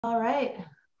All right,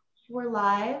 we're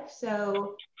live.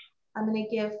 So I'm going to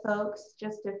give folks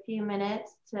just a few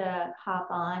minutes to hop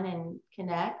on and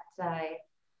connect. I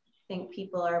think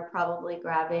people are probably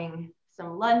grabbing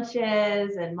some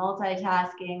lunches and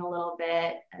multitasking a little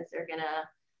bit as they're going to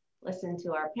listen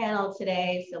to our panel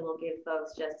today. So we'll give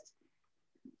folks just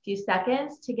a few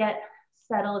seconds to get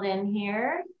settled in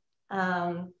here.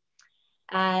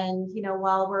 And,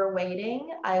 while we're waiting,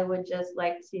 I would just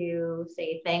like to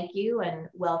say thank you and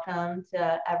welcome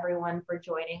to everyone for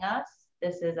joining us.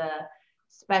 This is a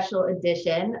special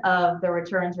edition of the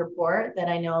Returns Report that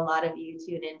I know a lot of you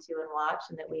tune into and watch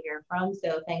and that we hear from.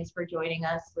 So thanks for joining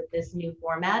us with this new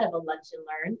format of a lunch and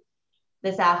learn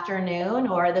this afternoon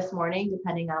or this morning,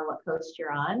 depending on what coast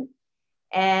you're on.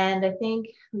 And I think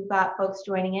we've got folks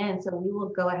joining in, so we will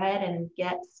go ahead and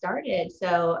get started.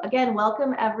 So again,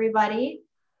 welcome everybody.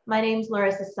 My name is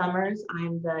Larissa Summers.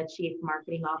 I'm the Chief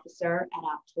Marketing Officer at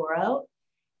Optoro.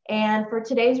 And for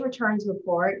today's returns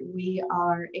report, we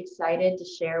are excited to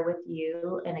share with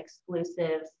you an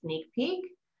exclusive sneak peek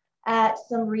at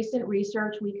some recent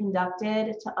research we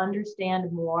conducted to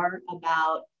understand more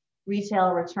about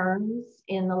retail returns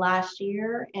in the last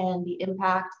year and the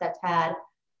impact that's had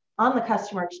on the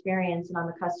customer experience and on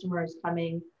the customers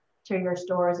coming to your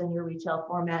stores and your retail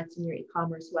formats and your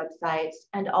e-commerce websites,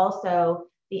 and also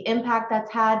the impact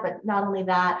that's had, but not only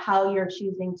that, how you're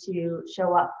choosing to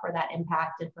show up for that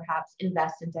impact and perhaps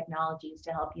invest in technologies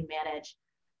to help you manage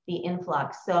the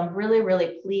influx. So I'm really,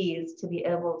 really pleased to be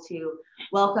able to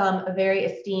welcome a very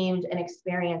esteemed and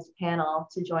experienced panel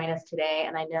to join us today.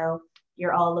 And I know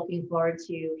you're all looking forward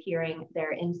to hearing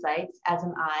their insights, as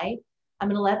am I. I'm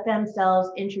going to let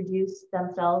themselves introduce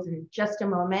themselves in just a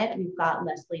moment. We've got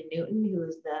Leslie Newton, who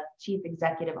is the Chief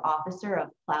Executive Officer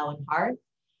of Plow Hearth.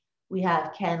 We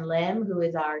have Ken Lim, who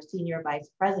is our Senior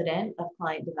Vice President of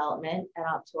Client Development at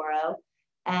Optoro,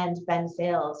 and Ben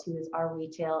Sales, who is our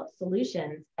Retail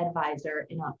Solutions Advisor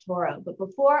in Optoro. But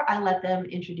before I let them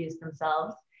introduce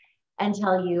themselves and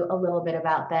tell you a little bit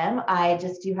about them, I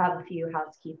just do have a few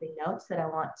housekeeping notes that I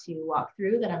want to walk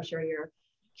through that I'm sure you're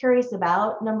curious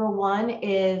about. Number one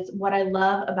is what I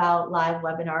love about live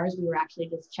webinars. We were actually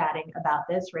just chatting about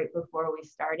this right before we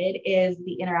started, is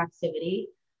the interactivity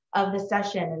of the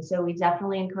session. And so we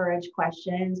definitely encourage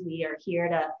questions. We are here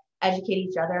to educate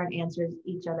each other and answer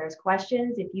each other's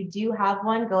questions. If you do have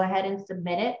one, go ahead and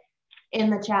submit it in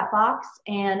the chat box.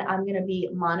 And I'm going to be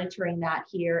monitoring that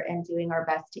here and doing our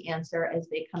best to answer as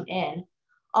they come in.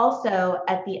 Also,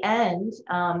 at the end,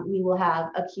 we will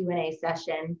have a Q&A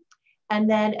session. And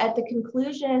then at the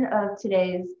conclusion of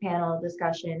today's panel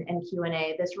discussion and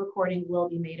Q&A, this recording will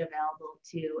be made available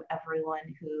to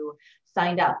everyone who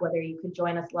signed up, whether you could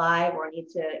join us live or need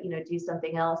to do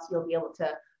something else. You'll be able to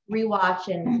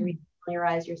rewatch and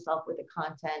familiarize yourself with the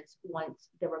content once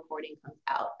the recording comes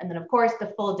out. And then of course,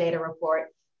 the full data report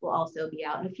will also be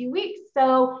out in a few weeks.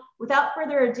 So without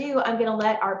further ado, I'm gonna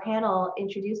let our panel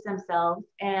introduce themselves.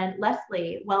 And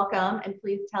Leslie, welcome, and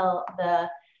please tell the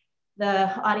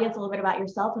audience a little bit about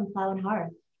yourself and Plow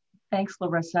Hearth. Thanks,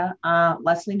 Larissa.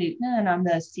 Leslie Newton, and I'm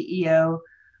the CEO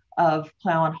of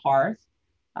Plow Hearth.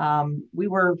 We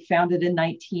were founded in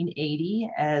 1980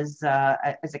 as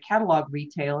a catalog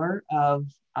retailer of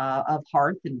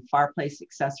hearth and fireplace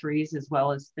accessories, as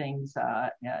well as things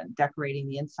decorating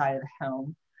the inside of the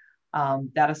home.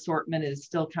 That assortment is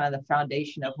still kind of the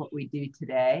foundation of what we do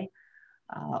today,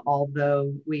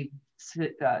 although we've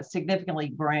significantly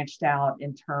branched out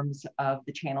in terms of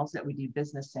the channels that we do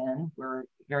business in. We're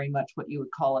very much what you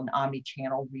would call an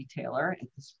omni-channel retailer at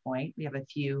this point. We have a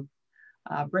few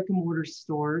brick and mortar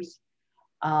stores.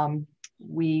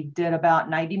 We did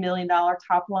about $90 million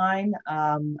top line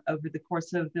over the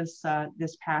course of this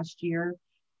past year.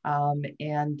 And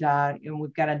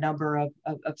we've got a number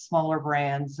of smaller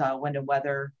brands, Wind and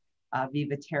Weather,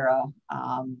 Viva Terra,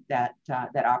 that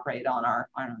operate on our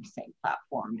same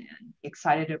platform, and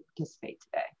excited to participate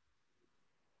today.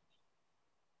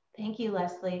 Thank you,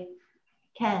 Leslie.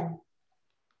 Ken.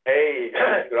 Hey,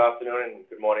 good afternoon and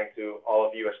good morning to all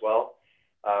of you as well.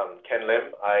 Ken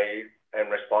Lim. I am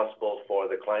responsible for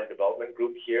the client development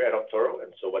group here at Optoro,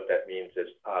 and so what that means is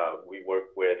we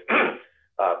work with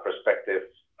prospective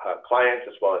clients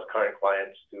as well as current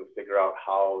clients to figure out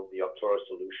how the Optoro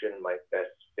solution might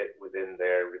best fit within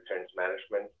their returns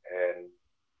management and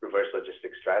reverse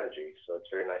logistics strategy. So it's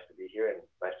very nice to be here and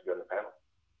nice to be on the panel.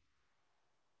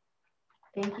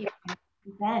 Thank you.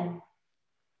 Ben.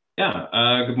 Yeah,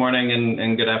 good morning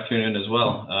and good afternoon as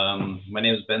well. My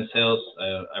name is Ben Sales.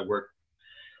 I work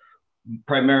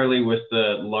primarily with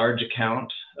the large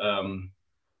account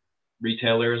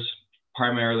retailers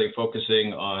primarily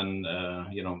focusing on,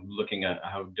 looking at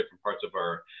how different parts of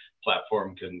our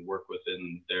platform can work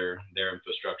within their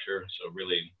infrastructure. So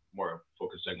really more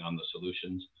focusing on the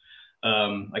solutions.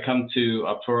 I come to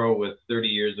Optoro with 30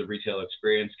 years of retail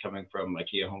experience, coming from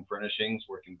IKEA Home Furnishings,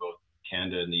 working both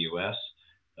Canada and the US.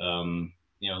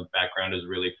 Background is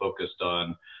really focused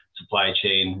on supply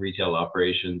chain, retail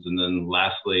operations, and then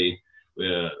lastly,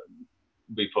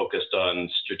 we focused on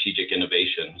strategic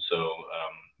innovation. So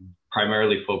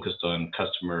primarily focused on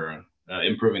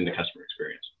improving the customer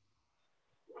experience.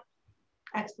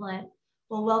 Excellent.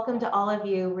 Well, welcome to all of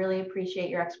you. Really appreciate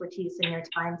your expertise and your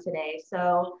time today.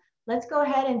 So let's go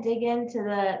ahead and dig into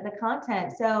the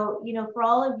content. So, for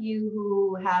all of you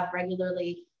who have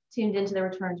regularly tuned into the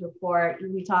returns report,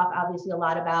 we talk obviously a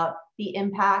lot about the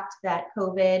impact that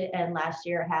COVID and last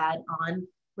year had on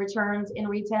returns in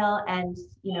retail. And,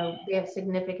 they have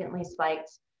significantly spiked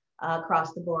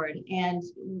across the board. And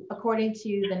according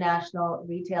to the National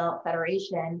Retail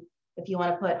Federation, if you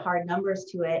want to put hard numbers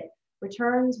to it,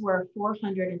 returns were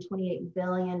 $428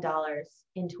 billion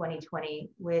in 2020,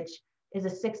 which is a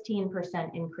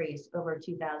 16% increase over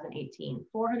 2018.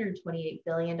 $428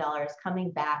 billion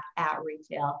coming back at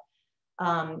retail,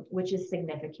 which is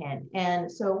significant.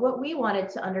 And so what we wanted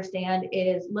to understand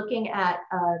is looking at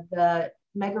the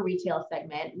mega retail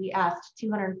segment. We asked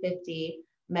 250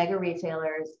 mega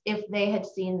retailers if they had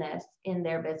seen this in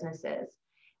their businesses.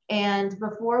 And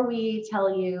before we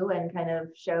tell you and kind of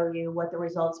show you what the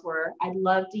results were, I'd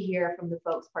love to hear from the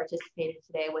folks participating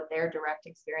today what their direct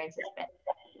experience has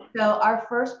been. So our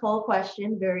first poll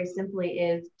question very simply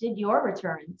is, did your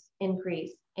returns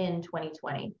increase in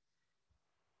 2020?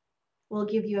 We'll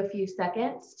give you a few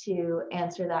seconds to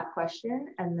answer that question,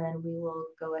 and then we will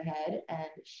go ahead and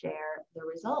share the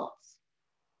results.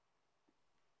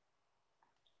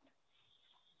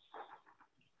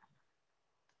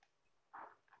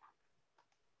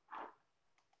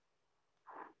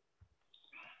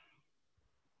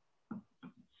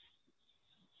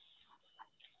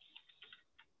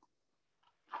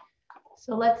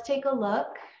 So let's take a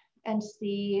look and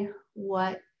see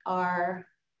what our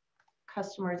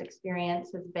customers' experience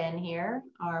has been here,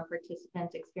 our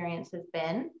participants' experience has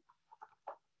been.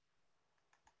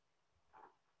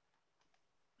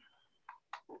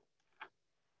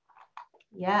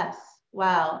 Yes,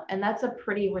 wow, and that's a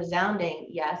pretty resounding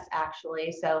yes,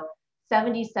 actually. So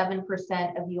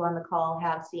 77% of you on the call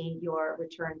have seen your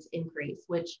returns increase,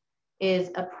 which is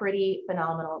a pretty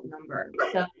phenomenal number.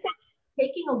 So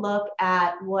taking a look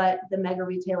at what the mega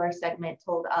retailer segment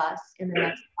told us in the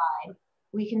next slide,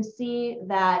 we can see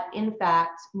that in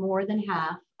fact, more than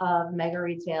half of mega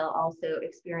retail also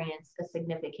experienced a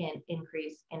significant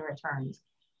increase in returns.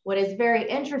 What is very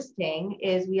interesting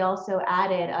is we also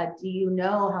added a, do you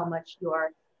know how much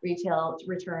your retail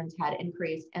returns had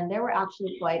increased? And there were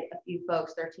actually quite a few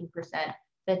folks, 13%,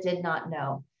 that did not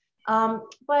know.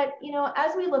 But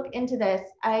as we look into this,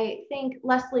 I think,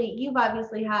 Leslie, you've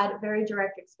obviously had very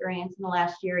direct experience in the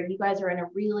last year. You guys are in a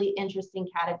really interesting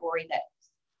category that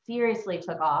seriously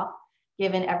took off,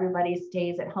 given everybody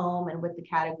stays at home and with the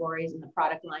categories and the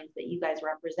product lines that you guys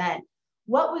represent.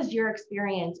 What was your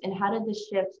experience, and how did the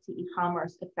shift to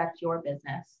e-commerce affect your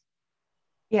business?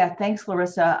 Yeah, thanks,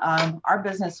 Larissa. Our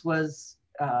business was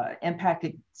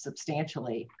impacted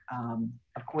substantially.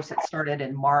 Of course, it started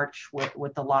in March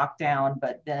with the lockdown,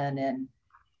 but then in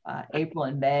April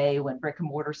and May, when brick and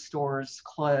mortar stores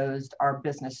closed, our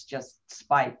business just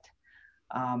spiked.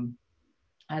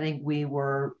 I think we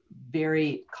were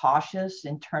very cautious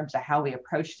in terms of how we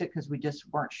approached it, because we just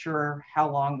weren't sure how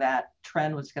long that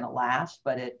trend was going to last,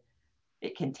 but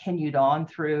it continued on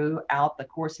throughout the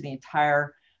course of the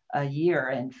entire year.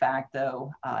 In fact,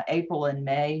 though, April and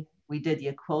May, we did the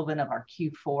equivalent of our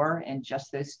Q4 in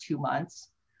just those 2 months.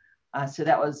 So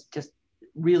that was just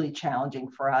really challenging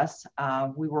for us.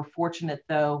 We were fortunate,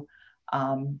 though,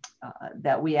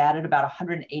 that we added about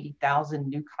 180,000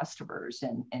 new customers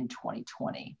in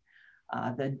 2020.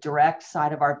 The direct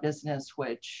side of our business,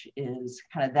 which is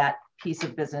kind of that piece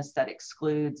of business that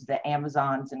excludes the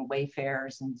Amazons and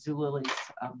Wayfairs and Zulilis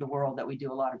of the world that we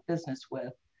do a lot of business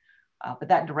with. But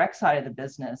that direct side of the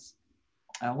business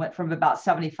went from about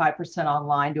 75%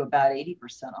 online to about 80%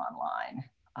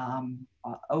 online.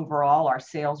 Overall, our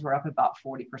sales were up about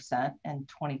 40% in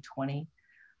 2020.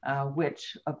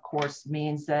 Which of course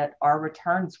means that our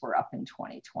returns were up in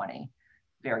 2020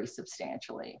 very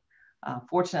substantially.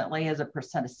 Fortunately, as a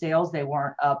percent of sales, they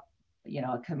weren't up,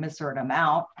 a commensurate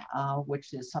amount,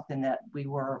 which is something that we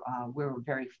were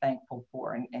very thankful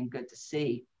for and good to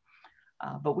see.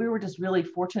 But we were just really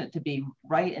fortunate to be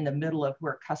right in the middle of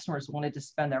where customers wanted to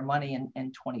spend their money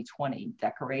in 2020,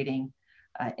 decorating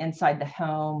inside the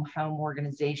home, home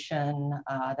organization,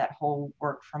 that whole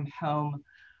work from home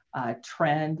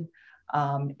trend,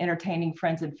 entertaining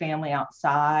friends and family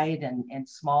outside and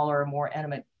smaller, more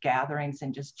intimate gatherings,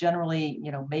 and just generally,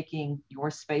 making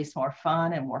your space more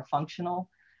fun and more functional.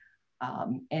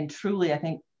 And truly, I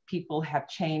think people have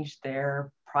changed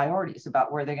their priorities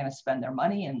about where they're going to spend their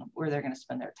money and where they're going to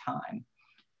spend their time.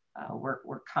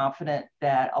 We're confident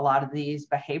that a lot of these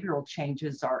behavioral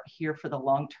changes are here for the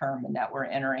long term and that we're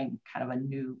entering kind of a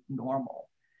new normal.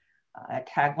 A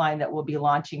tagline that we'll be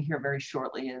launching here very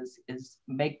shortly is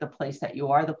make the place that you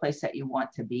are the place that you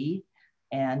want to be.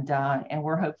 And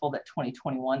we're hopeful that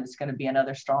 2021 is going to be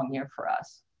another strong year for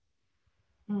us.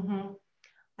 Mm-hmm.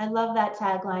 I love that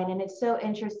tagline. And it's so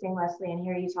interesting, Leslie, and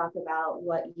hear you talk about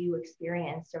what you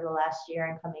experienced over the last year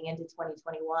and coming into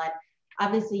 2021.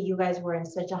 Obviously, you guys were in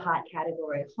such a hot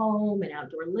category of home and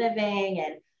outdoor living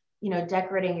and,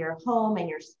 decorating your home and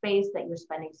your space that you're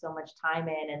spending so much time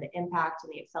in, and the impact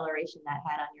and the acceleration that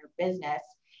had on your business.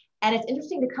 And it's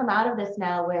interesting to come out of this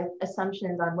now with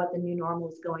assumptions on what the new normal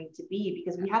is going to be,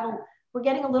 because we're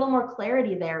getting a little more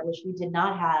clarity there, which we did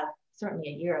not have certainly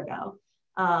a year ago.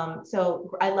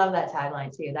 So I love that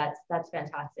tagline too. That's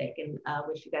fantastic, and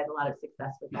wish you guys a lot of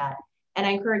success with that. And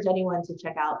I encourage anyone to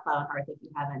check out Plow Hearth if you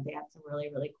haven't. They have some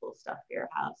really, really cool stuff for your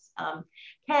house.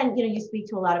 Ken, you speak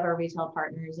to a lot of our retail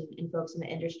partners and folks in the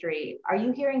industry. Are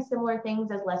you hearing similar things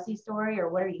as Leslie's story, or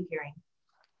what are you hearing?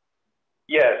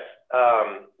 Yes,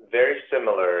 very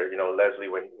similar. Leslie,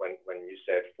 when you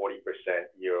said 40%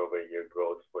 year-over-year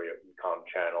growth for your e-com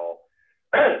channel,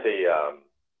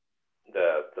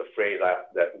 the phrase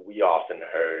that we often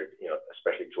heard,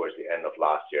 especially towards the end of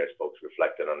last year, as folks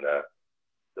reflected on the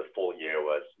full year,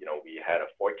 was, we had a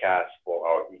forecast for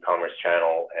our e-commerce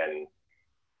channel, and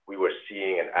we were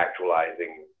seeing and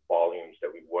actualizing volumes that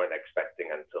we weren't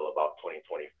expecting until about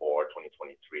 2024,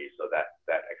 2023. So that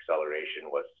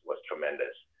acceleration was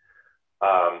tremendous.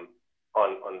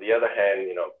 On the other hand,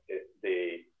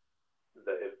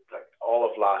 like all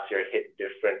of last year hit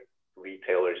different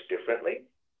retailers differently.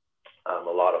 A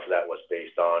lot of that was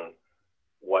based on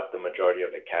what the majority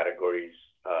of the categories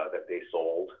that they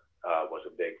sold was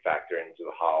a big factor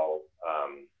into how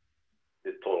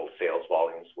the total sales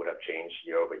volumes would have changed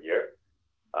year over year.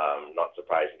 Not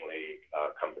surprisingly,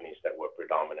 companies that were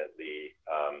predominantly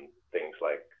things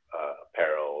like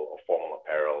apparel or formal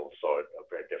apparel saw a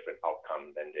very different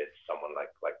outcome than did someone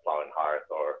like Plow Hearth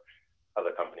or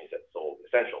other companies that sold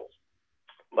essentials.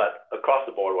 But across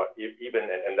the board, even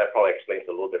and that probably explains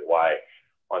a little bit why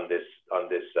on this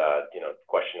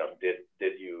question of did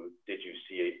you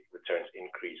see returns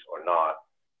increase or not?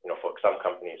 For some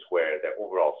companies where their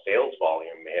overall sales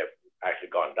volume may have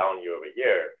actually gone down year over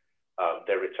year,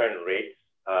 their return rates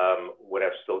would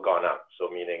have still gone up. So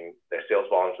meaning their sales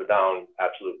volumes were down,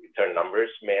 absolute return numbers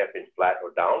may have been flat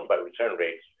or down, but return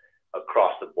rates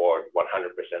across the board,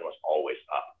 100% was always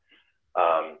up.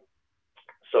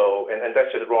 And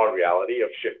that's just the raw reality of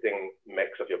shifting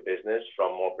mix of your business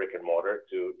from more brick and mortar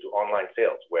to online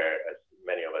sales, where, as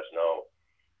many of us know,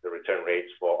 the return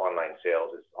rates for online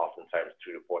sales is oftentimes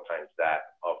 2 to 4 times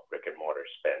that of brick and mortar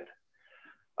spend.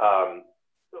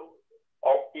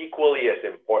 Equally as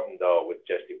important, though, with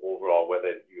just the overall,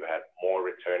 whether you had more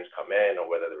returns come in or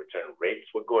whether the return rates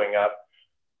were going up,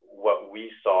 what we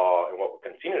saw and what we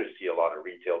continue to see a lot of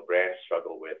retail brands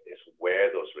struggle with is where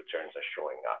those returns are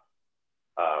showing up.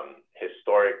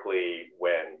 Historically,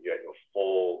 when you had your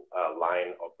full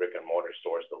line of brick and mortar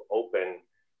stores still open,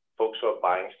 folks who are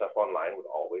buying stuff online would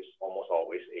almost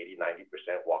always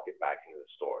 80–90% walk it back into the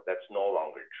store. That's no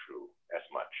longer true as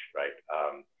much, right?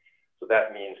 So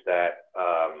that means that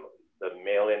the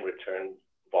mail-in return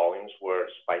volumes were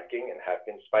spiking and have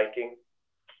been spiking.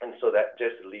 And so that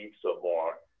just leads to a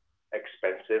more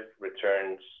expensive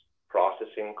returns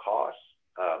processing costs,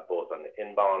 both on the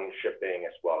inbound shipping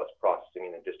as well as processing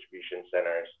in the distribution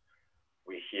centers.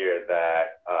 We hear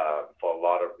that for a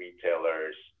lot of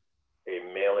retailers, a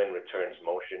mail-in returns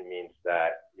motion means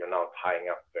that you're now tying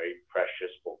up very precious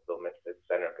fulfillment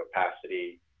center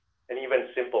capacity. And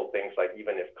even simple things like,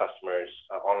 even if customers,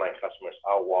 online customers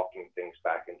are walking things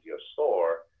back into your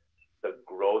store, the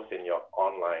growth in your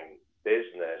online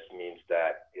business means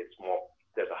that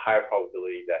there's a higher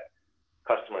probability that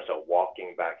customers are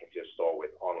walking back into your store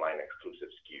with online exclusive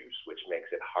SKUs, which makes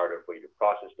it harder for you to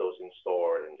process those in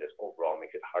store and just overall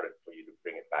makes it harder for you to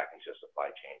bring it back into your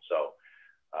supply chain. So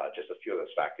just a few of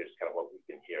those factors, kind of what we've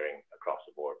been hearing across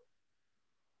the board.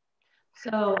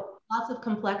 So lots of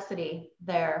complexity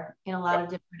there in a lot of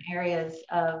different areas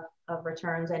of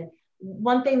returns. And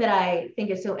one thing that I think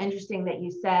is so interesting that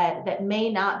you said that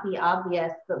may not be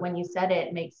obvious, but when you said it,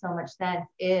 it makes so much sense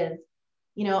is,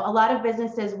 you know, a lot of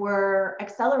businesses were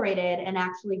accelerated and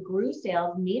actually grew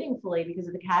sales meaningfully because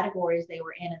of the categories they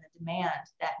were in and the demand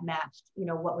that matched, you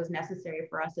know, what was necessary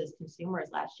for us as consumers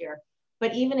last year.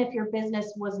 But even if your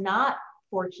business was not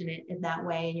fortunate in that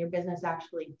way and your business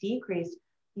actually decreased,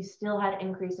 you still had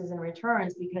increases in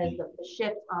returns because of the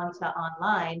shift onto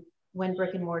online when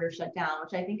brick and mortar shut down,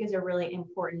 which I think is a really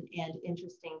important and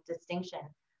interesting distinction.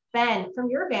 Ben, from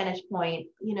your vantage point,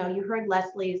 you know, you heard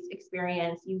Leslie's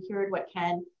experience, you heard what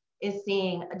Ken is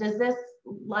seeing. Does this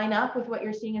line up with what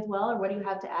you're seeing as well, or what do you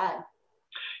have to add?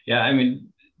 Yeah, I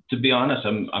mean, to be honest,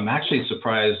 I'm actually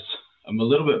surprised. I'm a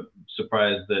little bit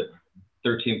surprised that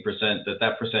 13%,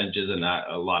 that percentage isn't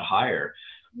a lot higher,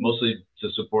 mostly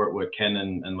to support what Ken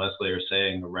and Leslie are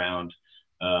saying around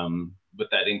with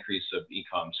that increase of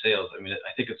e-com sales. I mean,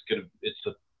 I think it's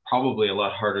probably a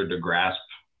lot harder to grasp,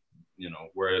 you know,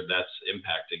 where that's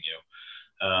impacting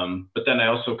you. But then I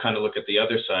also kind of look at the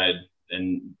other side,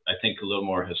 and I think a little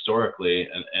more historically,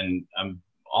 and I'm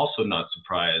also not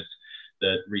surprised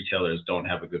that retailers don't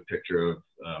have a good picture of,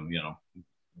 you know,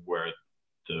 where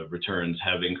the returns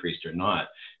have increased or not,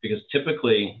 because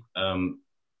typically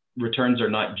returns are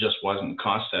not just one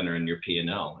cost center in your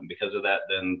P&L. And because of that,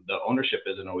 then the ownership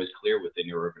isn't always clear within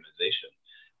your organization.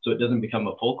 So it doesn't become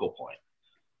a focal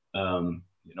point.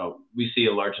 You know, we see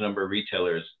a large number of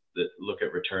retailers that look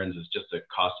at returns as just a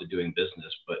cost of doing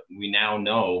business, but we now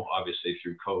know, obviously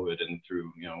through COVID and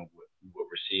through, you know, what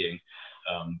we're seeing,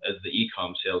 as the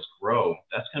e-com sales grow,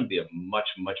 that's going to be a much,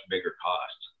 much bigger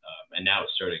cost. And now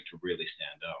it's starting to really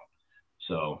stand out.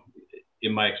 So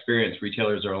in my experience,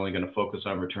 retailers are only going to focus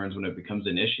on returns when it becomes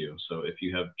an issue. So if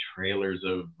you have trailers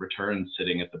of returns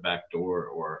sitting at the back door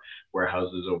or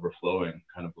warehouses overflowing,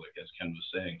 kind of like as Ken was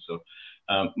saying. So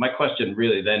my question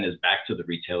really then is back to the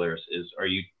retailers is, are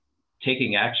you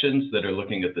taking actions that are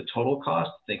looking at the total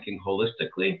cost, thinking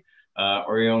holistically,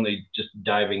 or are you only just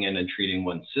diving in and treating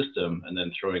one system and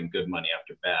then throwing good money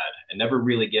after bad and never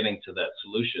really getting to that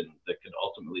solution that could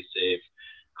ultimately save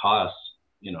costs,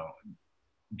 you know,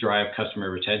 drive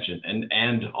customer retention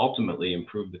and ultimately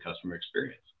improve the customer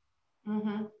experience?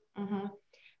 Mm-hmm, mm-hmm.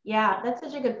 Yeah, that's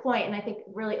such a good point. And I think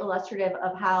really illustrative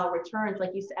of how returns,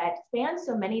 like you said, span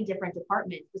so many different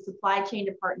departments. The supply chain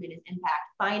department is impact.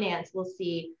 Finance will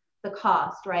see the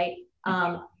cost, right?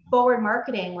 Forward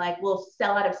marketing, like we'll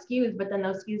sell out of SKUs, but then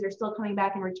those SKUs are still coming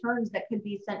back in returns that could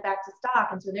be sent back to stock.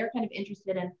 And so they're kind of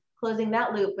interested in closing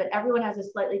that loop, but everyone has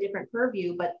a slightly different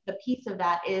purview, but the piece of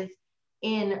that is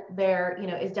in their, you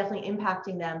know, is definitely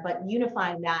impacting them, but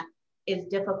unifying that is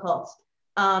difficult.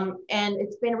 And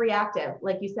it's been reactive,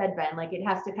 like you said, Ben, like it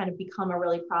has to kind of become a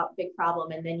really big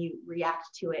problem and then you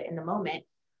react to it in the moment,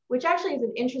 which actually is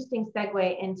an interesting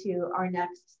segue into our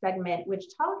next segment, which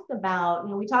talks about,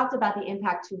 you know, we talked about the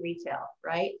impact to retail,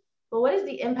 right? But what is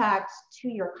the impact to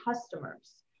your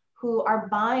customers who are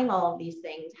buying all of these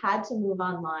things, had to move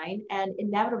online, and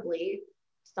inevitably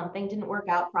something didn't work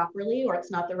out properly, or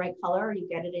it's not the right color, or you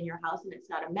get it in your house and it's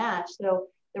not a match. So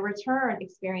the return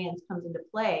experience comes into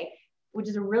play, which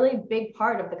is a really big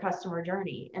part of the customer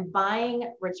journey, and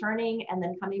buying, returning, and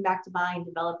then coming back to buying,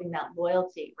 developing that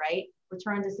loyalty, right?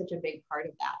 Returns is such a big part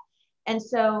of that. And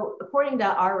so according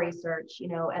to our research, you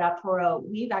know, at Optoro,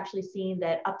 we've actually seen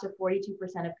that up to 42%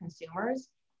 of consumers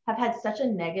have had such a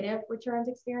negative returns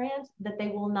experience that they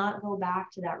will not go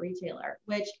back to that retailer,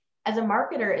 which as a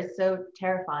marketer is so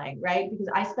terrifying, right? Because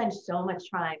I spend so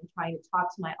much time trying to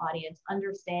talk to my audience,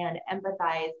 understand,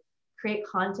 empathize, create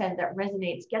content that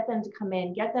resonates, get them to come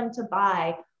in, get them to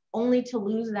buy, only to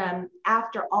lose them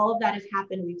after all of that has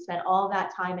happened. We've spent all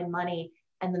that time and money,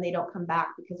 and then they don't come back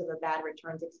because of a bad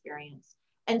returns experience.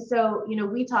 And so, you know,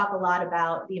 we talk a lot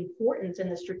about the importance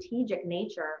and the strategic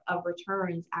nature of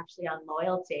returns actually on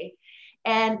loyalty.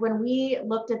 And when we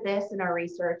looked at this in our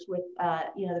research with,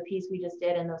 you know, the piece we just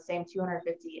did in those same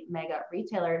 250 mega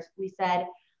retailers, we said,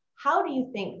 how do you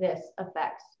think this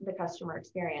affects the customer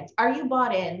experience? Are you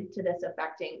bought in to this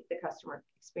affecting the customer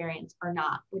experience or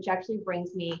not? Which actually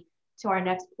brings me to our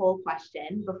next poll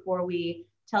question. Before we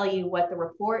tell you what the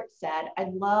report said,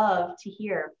 I'd love to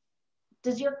hear,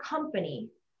 does your company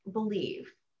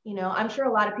believe, you know, I'm sure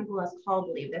a lot of people on this call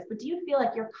believe this, but do you feel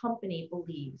like your company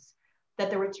believes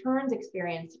that the returns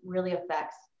experience really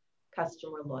affects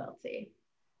customer loyalty?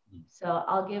 So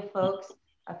I'll give folks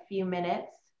a few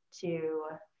minutes to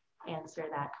answer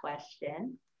that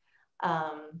question.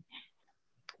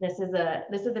 This is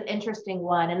an interesting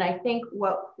one, and I think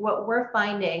what we're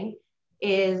finding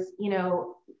is, you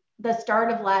know, the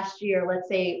start of last year, let's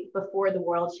say before the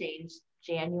world changed,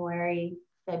 January,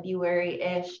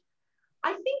 February-ish,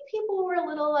 I think people were a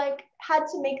little like, had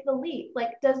to make the leap.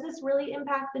 Like, does this really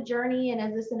impact the journey? And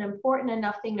is this an important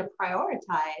enough thing to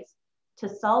prioritize to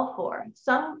solve for?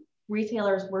 Some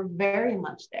retailers were very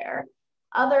much there.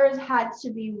 Others had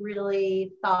to be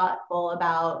really thoughtful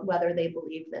about whether they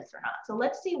believe this or not. So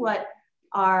let's see what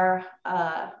our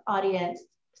audience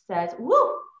says.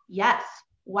 Woo, yes,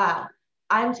 wow.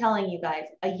 I'm telling you guys,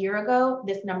 a year ago,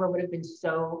 this number would have been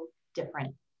so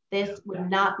different. This would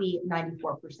not be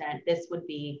 94%. This would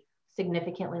be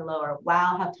significantly lower.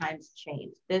 Wow, how times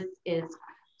changed. This is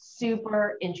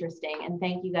super interesting. And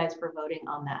thank you guys for voting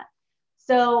on that.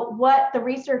 So what the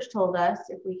research told us,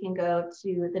 if we can go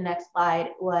to the next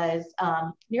slide, was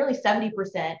nearly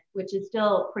 70%, which is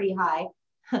still pretty high,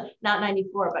 not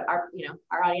 94, but our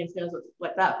audience knows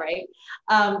what's up, right?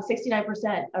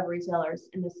 69% of retailers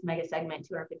in this mega segment,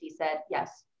 250, said,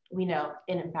 yes, we know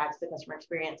it impacts the customer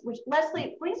experience, which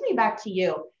Leslie brings me back to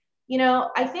you.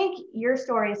 I think your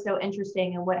story is so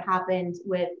interesting, and what happened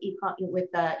with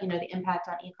the impact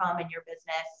on e-com in your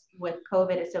business with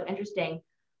COVID is so interesting.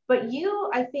 But you,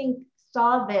 I think,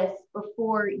 saw this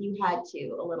before you had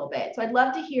to a little bit. So I'd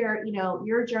love to hear,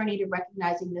 your journey to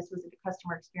recognizing this was a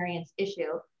customer experience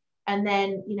issue, and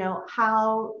then,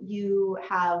 how you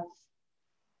have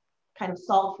kind of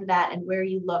solved for that and where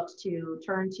you looked to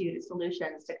turn to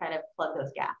solutions to kind of plug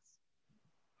those gaps.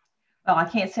 Well, I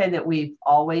can't say that we've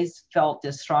always felt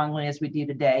as strongly as we do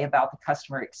today about the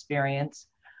customer experience.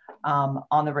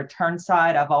 On the return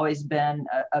side, I've always been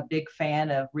a big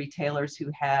fan of retailers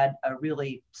who had a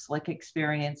really slick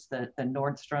experience, the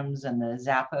Nordstroms and the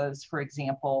Zappos, for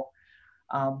example.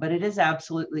 But it is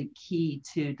absolutely key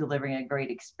to delivering a great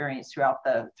experience throughout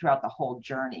the whole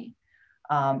journey.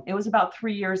 It was about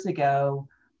 3 years ago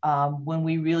when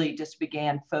we really just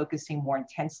began focusing more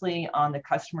intensely on the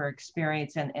customer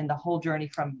experience and the whole journey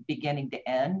from beginning to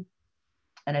end.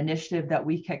 An initiative that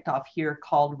we kicked off here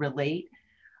called Relate.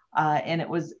 And it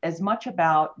was as much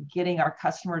about getting our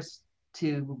customers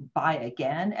to buy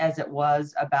again as it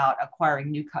was about acquiring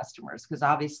new customers, because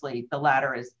obviously the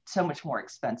latter is so much more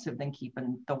expensive than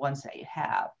keeping the ones that you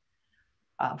have.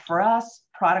 For us,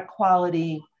 product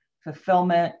quality,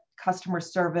 fulfillment, customer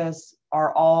service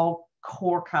are all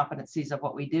core competencies of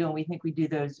what we do, and we think we do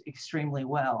those extremely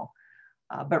well.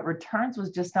 But returns was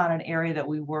just not an area that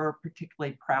we were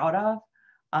particularly proud of.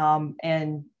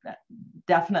 And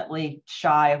definitely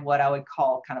shy of what I would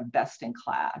call kind of best in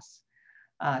class.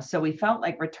 So we felt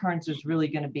like returns was really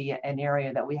going to be an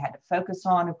area that we had to focus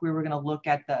on if we were going to look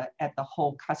at the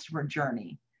whole customer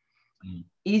journey.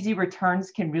 Easy returns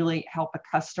can really help a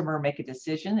customer make a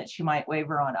decision that she might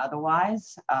waver on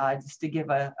otherwise. Just to give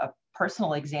a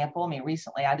personal example, I mean,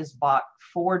 recently I just bought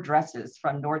 4 dresses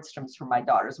from Nordstrom's for my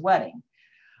daughter's wedding.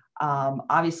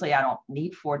 Obviously, I don't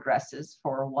need 4 dresses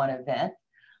for one event.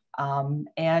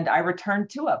 And I returned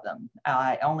 2 of them.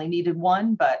 I only needed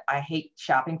 1, but I hate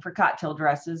shopping for cocktail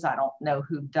dresses. I don't know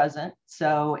who doesn't.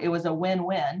 So it was a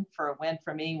win-win for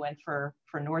me, win for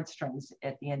Nordstrom's.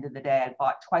 At the end of the day, I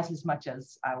bought twice as much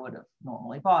as I would have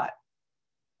normally bought.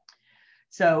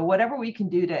 So whatever we can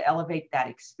do to elevate that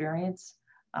experience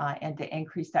and to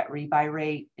increase that rebuy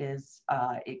rate is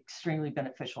extremely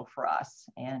beneficial for us.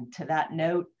 And to that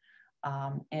note,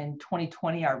 in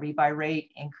 2020, our rebuy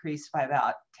rate increased by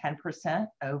about 10%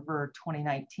 over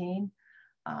 2019.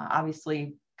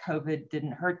 Obviously, COVID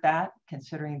didn't hurt that,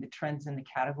 considering the trends in the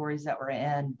categories that we're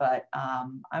in, but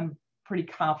I'm pretty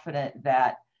confident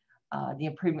that the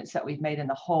improvements that we've made in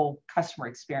the whole customer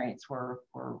experience were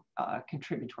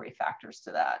contributory factors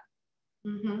to that.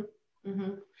 Mm-hmm.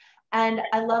 Mm-hmm. And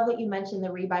I love that you mentioned the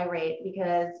rebuy rate,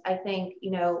 because I think,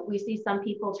 we see some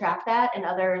people track that, and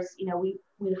others,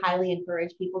 we highly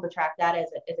encourage people to track that as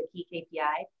a key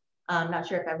KPI. I'm not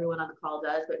sure if everyone on the call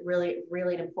does, but really,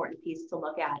 really an important piece to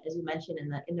look at, as you mentioned,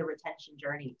 in the retention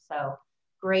journey. So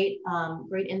great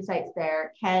insights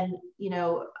there. Ken,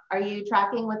 are you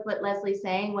tracking with what Leslie's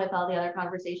saying with all the other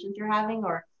conversations you're having,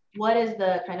 or what is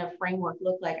the kind of framework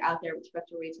look like out there with respect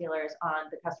to retailers on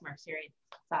the customer experience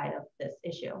side of this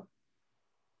issue?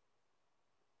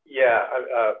 Yeah,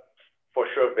 for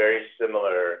sure, very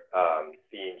similar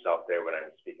themes out there when I'm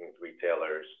speaking with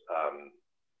retailers.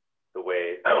 The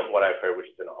way what I've heard, which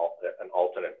is an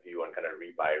alternate view on kind of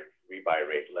rebuy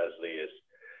rate, Leslie, is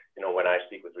when I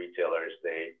speak with retailers,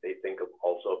 they think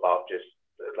also about just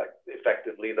like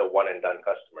effectively the one and done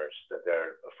customers that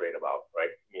they're afraid about,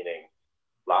 right? Meaning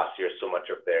last year, so much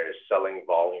of their selling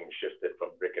volume shifted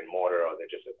from brick and mortar, or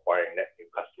they're just acquiring net new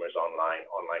customers online.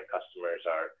 Online customers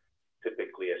are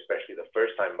typically, especially the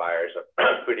first-time buyers,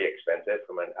 are pretty expensive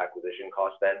from an acquisition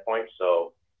cost standpoint. So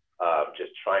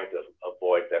just trying to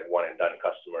avoid that one and done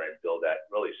customer and build that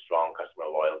really strong customer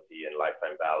loyalty and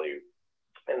lifetime value.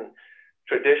 And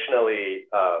traditionally,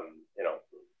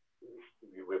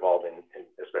 we've all been,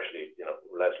 especially,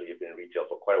 Leslie, you've been in retail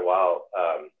for quite a while.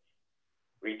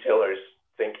 Retailers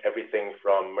think everything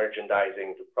from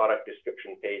merchandising to product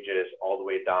description pages all the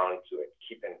way down to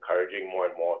keep encouraging more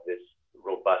and more of this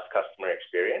robust customer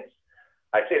experience.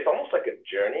 I'd say it's almost like a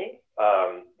journey.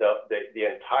 The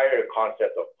entire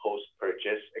concept of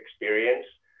post-purchase experience,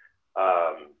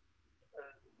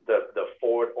 the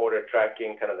forward order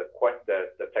tracking, kind of the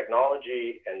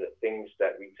technology and the things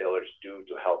that retailers do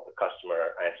to help the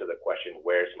customer answer the question,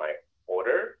 where's my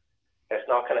order, has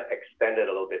now kind of extended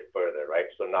a little bit further, right?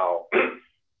 So now,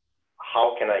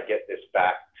 how can I get this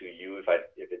back to you if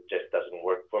it just doesn't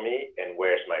work for me, and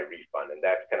where's my refund? And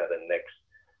that's kind of the next,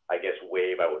 I guess,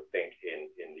 wave I would think in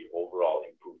the overall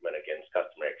improvement against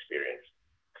customer experience.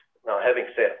 Now, having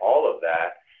said all of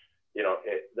that,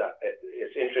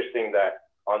 it's interesting that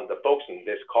on the folks in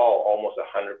this call, almost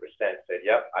 100% said,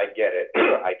 yep, I get it.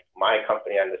 My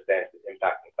company understands the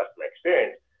impact on customer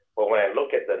experience. But when I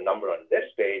look at the number on this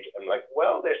page, I'm like,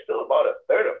 well, there's still about a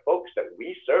third of folks that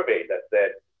we surveyed that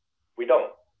said, we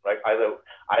don't, right? Either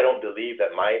I don't believe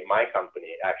that my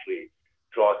company actually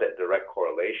draws that direct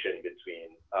correlation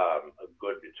between a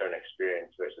good return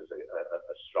experience versus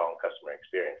a strong customer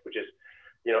experience, which is,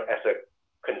 as a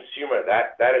consumer,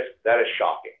 that is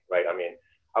shocking, right? I mean,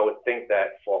 I would think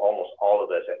that for almost all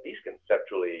of us, at least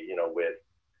conceptually,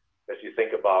 as you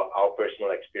think about our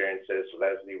personal experiences,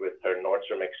 Leslie with her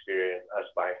Nordstrom experience, us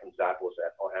buying from Zappos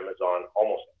or Amazon,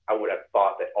 I would have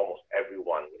thought that almost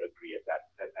everyone would agree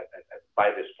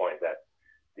by this point that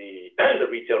the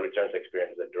retail returns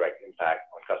experience has a direct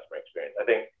impact on customer experience. I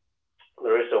think,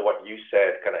 Larissa, what you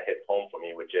said kind of hit home for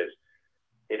me, which is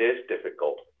it is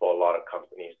difficult for a lot of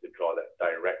companies to draw that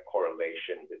direct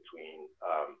correlation between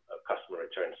a customer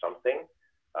returns something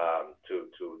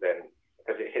to then,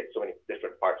 because it hits so many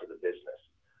different parts of the business.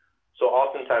 So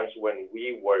oftentimes when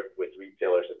we work with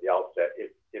retailers at the outset,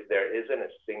 if there isn't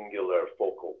a singular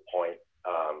focal point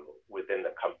within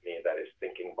the company that is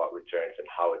thinking about returns and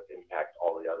how it impacts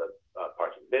all the other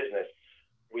parts of the business,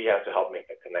 we have to help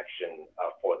make a connection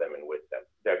for them and with them.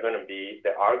 There are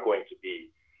going to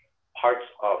be parts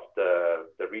of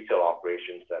the retail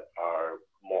operations that are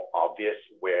more obvious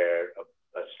where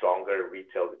a stronger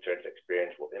retail returns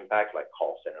experience will impact, like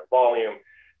call center volume.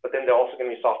 But then there are also going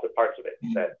to be softer parts of it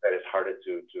that is harder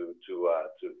to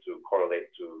correlate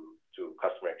to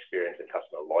customer experience and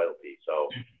customer loyalty.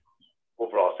 So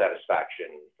overall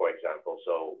satisfaction, for example.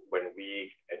 So when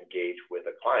we engage with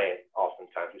a client,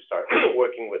 oftentimes we start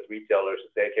working with retailers to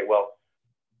say, okay, well,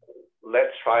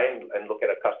 let's try and look at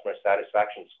a customer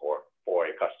satisfaction score for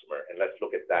a customer, and let's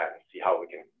look at that and see how we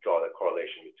can draw the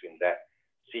correlation between that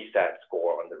CSAT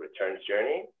score on the returns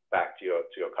journey back to your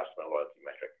customer loyalty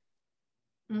metric.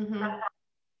 Mm-hmm.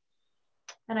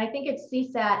 And I think it's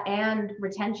CSAT and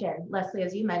retention. Leslie,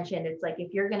 as you mentioned, it's like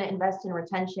if you're going to invest in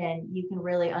retention, you can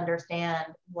really understand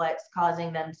what's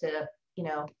causing them to,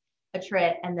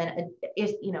 attrit, and then,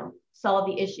 solve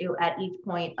the issue at each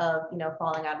point of,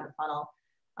 falling out of the funnel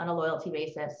on a loyalty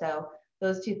basis. So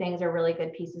those two things are really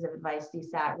good pieces of advice: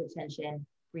 CSAT, retention,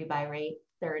 rebuy rate.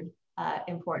 Third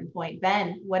important point.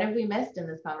 Ben, what have we missed in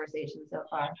this conversation so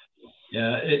far?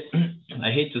 Yeah,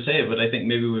 I hate to say it, but I think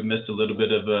maybe we missed a little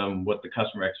bit of what the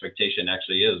customer expectation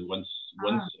actually is. Once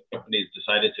companies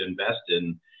decided to invest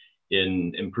in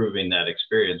improving that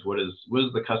experience, what is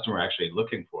the customer actually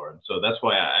looking for? And so that's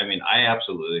why I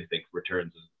absolutely think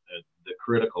returns is the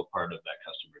critical part of that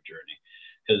customer journey,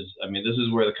 because this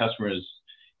is where the customers,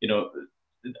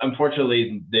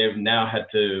 unfortunately, they've now had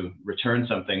to return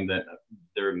something that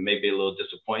they're maybe a little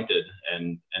disappointed,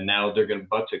 and now they're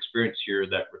about to experience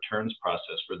that returns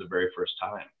process for the very first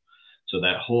time. So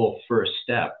that whole first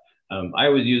step, I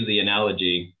always use the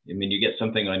analogy. You get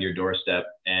something on your doorstep,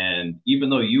 and even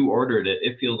though you ordered it,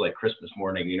 it feels like Christmas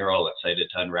morning. You're all excited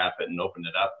to unwrap it and open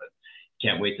it up, and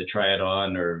can't wait to try it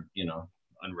on or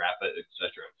unwrap it, etc.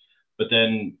 But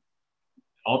then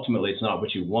ultimately it's not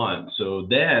what you want. So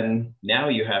then now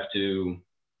you have to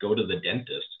go to the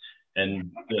dentist,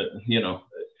 and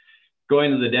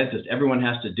going to the dentist, everyone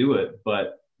has to do it,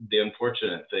 but the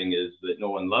unfortunate thing is that no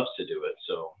one loves to do it.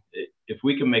 So if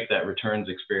we can make that returns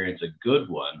experience a good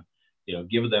one,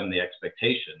 give them the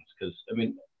expectations, because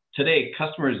today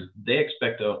customers, they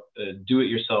expect a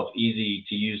do-it-yourself, easy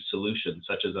to use solution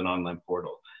such as an online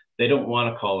portal. They don't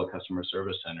want to call a customer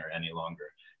service center any longer.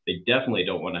 They definitely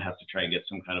don't want to have to try and get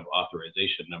some kind of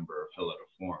authorization number or fill out a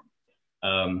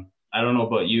form. I don't know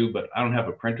about you, but I don't have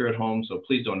a printer at home, so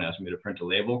please don't ask me to print a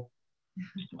label.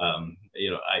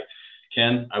 You know,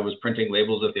 Ken, I was printing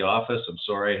labels at the office. I'm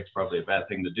sorry, it's probably a bad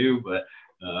thing to do, but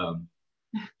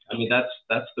I mean,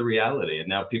 that's the reality. And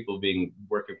now people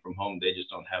working from home, they just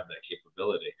don't have that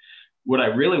capability. What I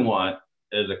really want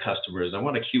as a customer is I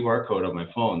want a QR code on my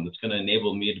phone that's going to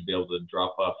enable me to be able to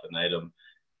drop off an item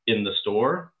in the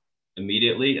store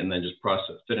immediately and then just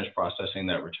finish processing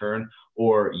that return,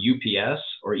 or UPS,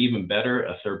 or even better,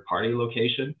 a third-party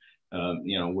location,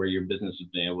 you know, where your business has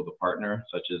been able to partner,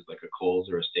 such as like a Kohl's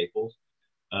or a Staples,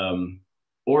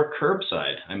 or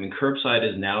curbside. I mean, curbside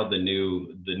is now the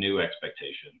new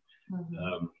expectation.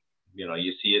 Mm-hmm. You know,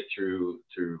 you see it through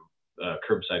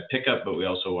curbside pickup, but we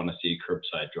also want to see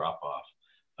curbside drop-off.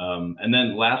 And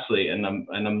then lastly, and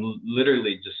I'm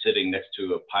literally just sitting next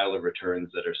to a pile of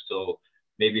returns that are still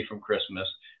maybe from Christmas,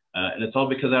 and it's all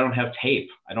because I don't have tape.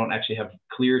 I don't actually have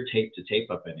clear tape to tape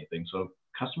up anything. So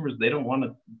customers, they don't want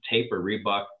to tape or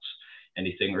rebox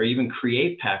anything or even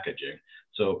create packaging.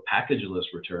 So packageless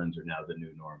returns are now the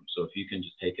new norm. So if you can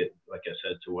just take it, like I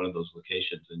said, to one of those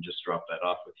locations and just drop that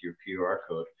off with your QR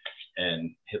code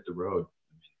and hit the road,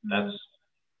 that's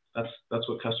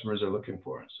what customers are looking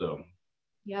for. So.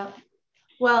 Yeah.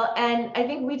 Well, and I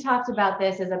think we talked about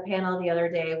this as a panel the other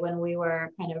day when we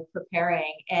were kind of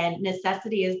preparing, and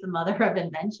necessity is the mother of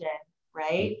invention,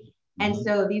 right? Mm-hmm. And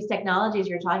so these technologies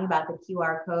you're talking about, the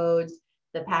QR codes,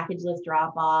 the packageless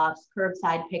drop-offs,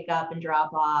 curbside pickup and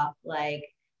drop-off, like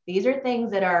these are things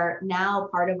that are now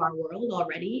part of our world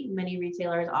already. Many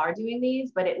retailers are doing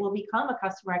these, but it will become a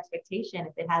customer expectation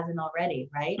if it hasn't already,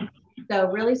 right? So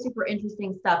really super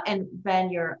interesting stuff. And Ben,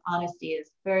 your honesty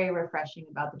is very refreshing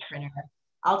about the printer.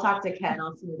 I'll talk to Ken,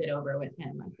 I'll smooth it over with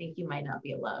him. I think you might not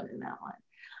be alone in that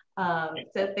one.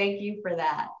 So thank you for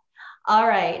that. All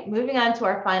right, moving on to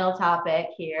our final topic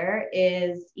here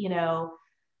is, you know,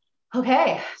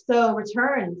 okay, so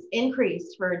returns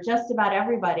increased for just about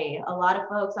everybody. A lot of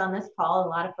folks on this call, a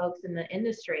lot of folks in the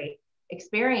industry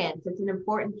experience. It's an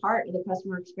important part of the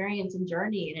customer experience and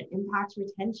journey, and it impacts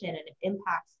retention, and it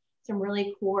impacts some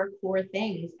really core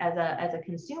things as a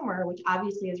consumer, which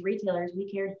obviously as retailers, we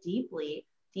care deeply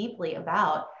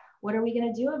about. What are we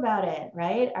going to do about it,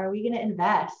 right? Are we going to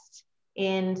invest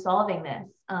in solving this?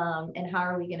 And how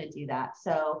are we going to do that?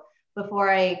 So before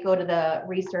I go to the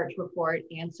research report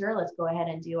answer, let's go ahead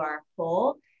and do our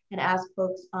poll and ask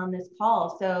folks on this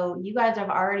call. So you guys have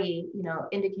already, you know,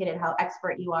 indicated how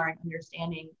expert you are in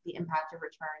understanding the impact of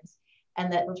returns,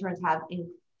 and that returns have in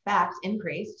fact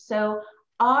increased. So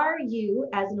are you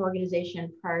as an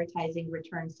organization prioritizing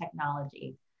returns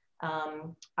technology?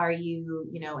 Are you,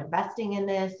 you know, investing in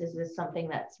this? Is this something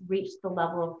that's reached the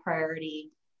level of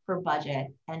priority for budget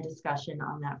and discussion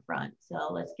on that front?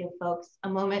 So let's give folks a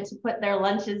moment to put their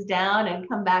lunches down and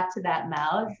come back to that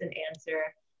mouse and answer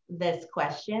this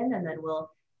question. And then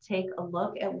we'll take a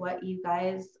look at what you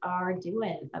guys are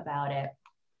doing about it.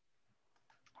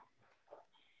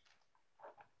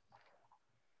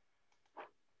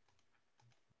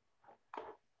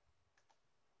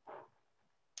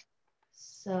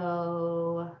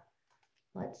 So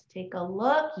let's take a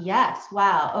look. Yes.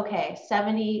 Wow. Okay.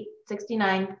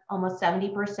 69, almost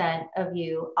 70% of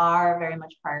you are very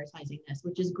much prioritizing this,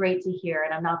 which is great to hear.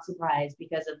 And I'm not surprised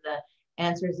because of the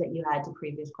answers that you had to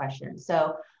previous questions.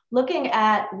 So looking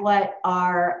at what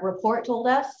our report told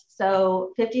us,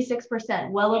 so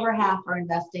 56%, well over half, are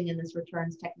investing in this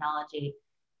returns technology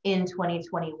in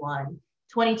 2021.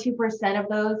 22% of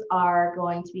those are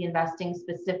going to be investing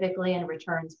specifically in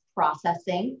returns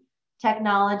processing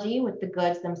technology, with the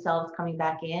goods themselves coming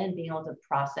back in and being able to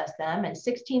process them. And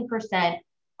 16%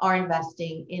 are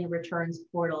investing in returns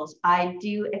portals. I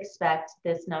do expect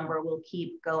this number will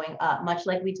keep going up. Much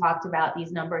like we talked about,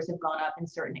 these numbers have gone up in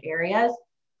certain areas.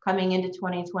 Coming into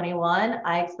 2021,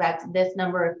 I expect this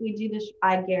number, if we do this,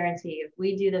 I guarantee if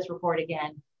we do this report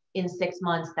again in 6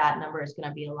 months, that number is going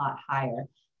to be a lot higher.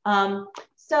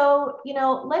 So, you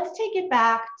know, let's take it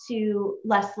back to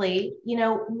Leslie. You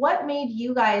know, what made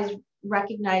you guys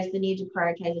recognize the need to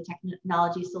prioritize a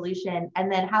technology solution?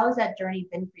 And then how has that journey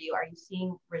been for you? Are you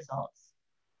seeing results?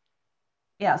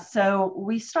 Yeah, so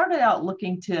we started out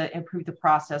looking to improve the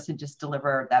process and just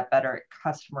deliver that better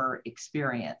customer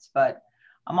experience. But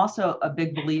I'm also a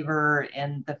big believer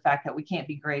in the fact that we can't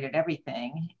be great at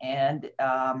everything. And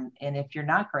if you're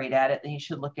not great at it, then you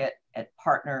should look at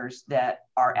partners that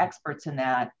are experts in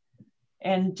that,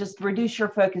 and just reduce your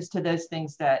focus to those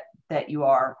things that you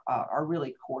are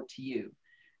really core to you.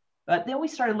 But then we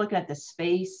started looking at the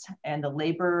space and the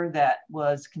labor that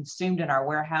was consumed in our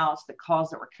warehouse, the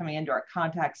calls that were coming into our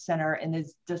contact center, and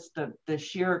it's just the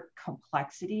sheer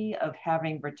complexity of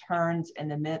having returns in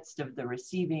the midst of the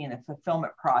receiving and the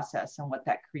fulfillment process and what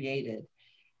that created.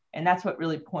 And that's what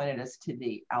really pointed us to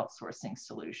the outsourcing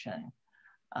solution.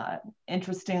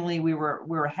 Interestingly, we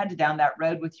were headed down that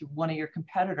road with one of your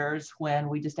competitors when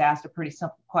we just asked a pretty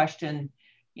simple question,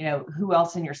 you know, who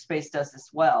else in your space does this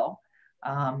well?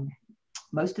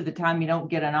 Most of the time you don't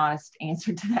get an honest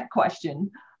answer to that question,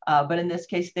 but in this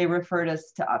case they referred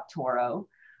us to Optoro,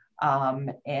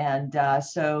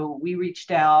 so we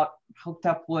reached out, hooked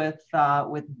up with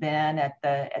Ben at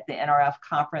the NRF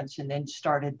conference, and then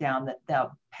started down the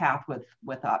path with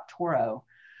Optoro.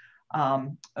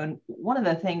 And one of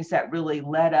the things that really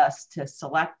led us to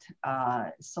select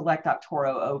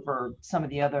Optoro over some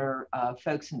of the other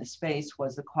folks in the space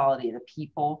was the quality of the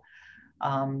people.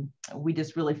 We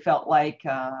just really felt like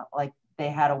they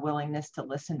had a willingness to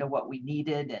listen to what we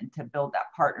needed and to build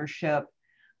that partnership.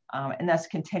 And that's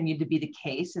continued to be the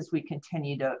case as we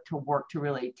continue to work to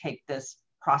really take this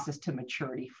process to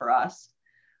maturity for us.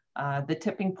 The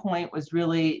tipping point was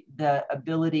really the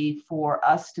ability for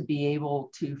us to be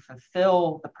able to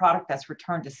fulfill the product that's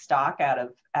returned to stock out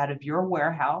of your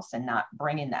warehouse and not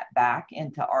bringing that back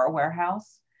into our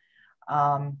warehouse.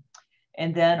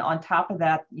 And then on top of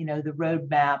that, you know, the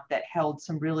roadmap that held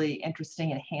some really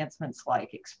interesting enhancements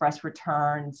like express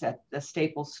returns at the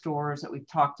Staples stores that we've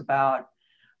talked about.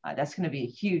 That's going to be a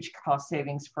huge cost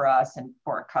savings for us and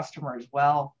for our customer as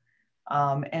well.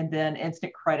 And then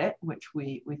instant credit, which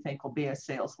we think will be a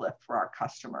sales lift for our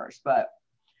customers. But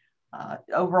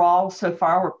overall, so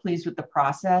far, we're pleased with the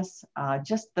process.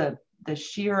 Just the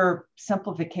sheer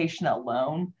simplification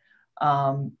alone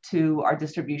to our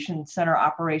distribution center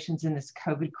operations in this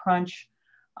COVID crunch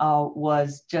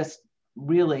was just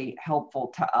really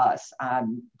helpful to us.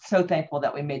 I'm so thankful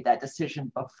that we made that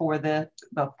decision before the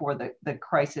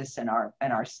crisis, and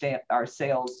our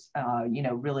sales you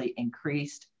know, really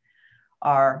increased.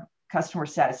 Our customer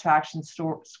satisfaction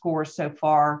scores so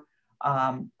far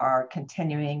are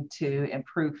continuing to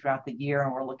improve throughout the year,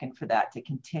 and we're looking for that to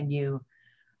continue.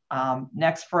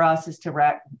 Next for us is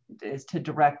to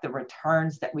direct the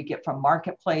returns that we get from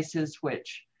marketplaces,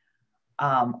 which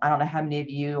I don't know how many of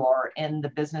you are in the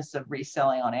business of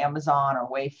reselling on Amazon or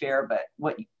Wayfair, but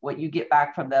what you get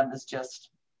back from them is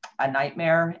just a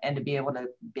nightmare. And to be able to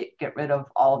get rid of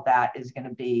all of that is going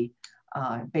to be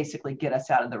basically get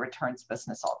us out of the returns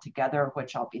business altogether,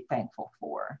 which I'll be thankful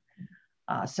for.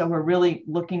 So we're really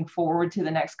looking forward to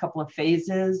the next couple of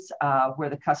phases where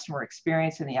the customer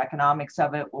experience and the economics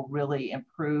of it will really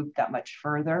improve that much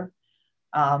further.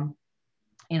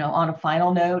 You know, on a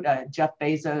final note, Jeff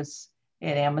Bezos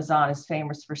at Amazon is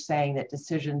famous for saying that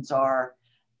decisions are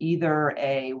either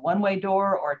a one-way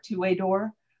door or a two-way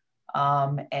door.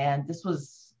 And this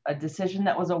was a decision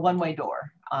that was a one-way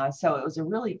door. So it was a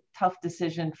really tough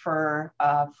decision for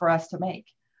us to make.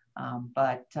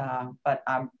 But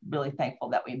I'm really thankful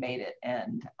that we made it,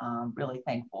 and really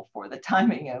thankful for the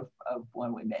timing of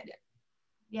when we made it.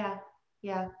 Yeah,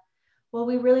 yeah. Well,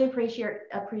 we really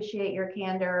appreciate your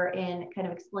candor in kind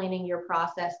of explaining your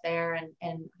process there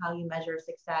and how you measure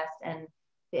success and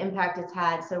the impact it's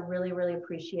had. So really, really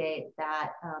appreciate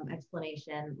that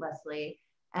explanation, Leslie.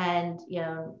 And, you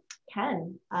know,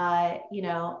 Ken, you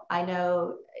know, I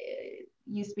know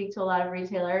you speak to a lot of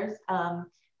retailers.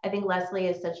 I think Leslie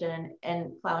is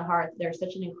and Plow Hearth, they're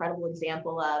such an incredible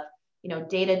example of, you know,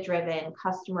 data-driven,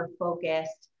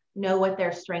 customer-focused, know what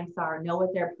their strengths are, know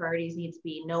what their priorities need to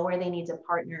be, know where they need to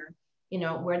partner, you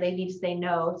know, where they need to say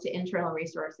no to internal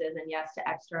resources and yes to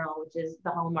external, which is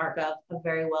the hallmark of a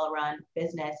very well-run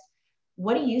business.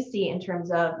 What do you see in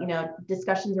terms of, you know,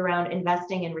 discussions around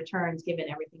investing in returns, given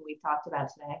everything we've talked about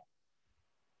today?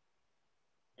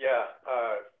 Yeah,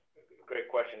 great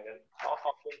question. And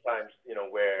oftentimes, you know,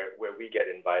 where we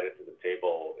get invited to the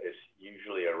table is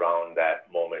usually around that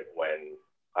moment when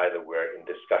either we're in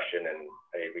discussion and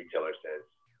a retailer says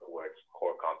the words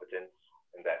core competence,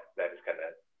 and that is kind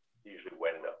of usually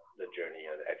when the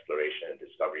journey and the exploration and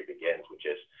discovery begins, which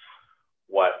is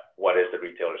what is the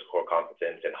retailer's core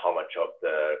competence and how much of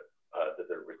the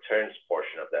returns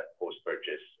portion of that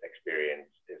post-purchase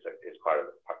experience is part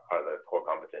of the core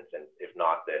competence. And if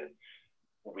not, then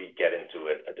we get into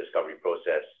a discovery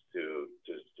process to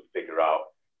figure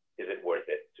out, is it worth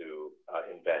it to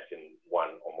invest in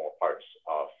one or more parts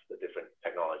of the different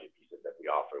technology pieces that we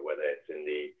offer, whether it's in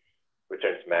the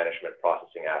returns management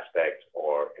processing aspect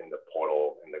or in the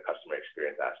portal and the customer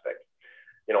experience aspect.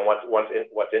 You know,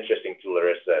 what's interesting to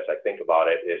Larissa, as I think about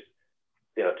it, is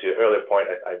to your earlier point,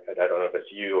 I don't know if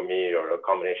it's you or me or a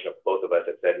combination of both of us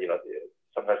that said,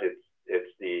 sometimes it's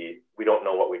we don't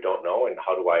know what we don't know, and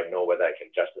how do I know whether I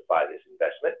can justify this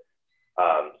investment?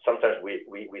 Sometimes we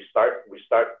start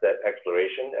that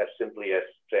exploration as simply as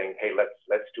saying, hey,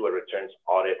 let's do a returns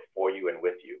audit for you and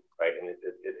with you, right? And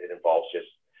it involves just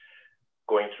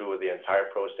going through the entire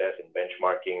process and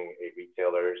benchmarking a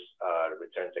retailer's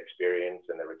returns experience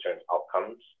and the returns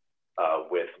outcomes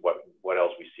with what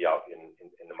else we see out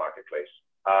in the marketplace.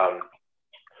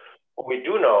 What we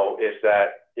do know is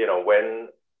that, when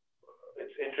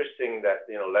it's interesting that,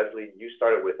 Leslie, you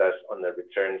started with us on the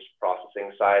returns processing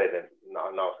side, and then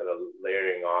now sort of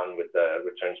layering on with the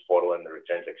returns portal and the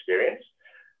returns experience.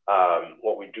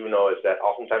 What we do know is that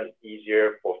oftentimes it's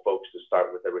easier for folks to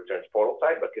start with the returns portal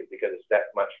side, because it's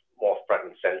that much more front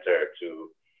and center to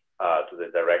the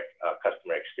direct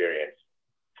customer experience.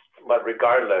 But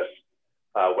regardless,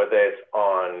 whether it's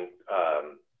on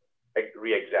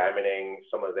re-examining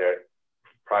some of their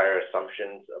prior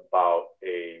assumptions about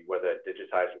whether a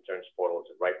digitized returns portal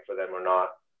is right for them or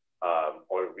not,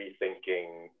 or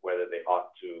rethinking whether they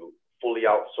ought to fully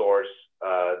outsource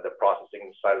the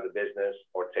processing side of the business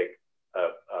or take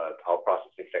our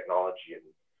processing technology and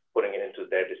putting it into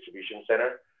their distribution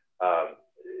center.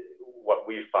 What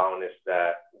we found is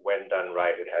that when done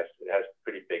right, it has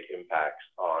pretty big impacts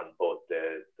on both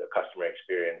the customer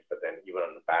experience, but then even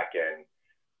on the back end,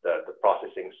 the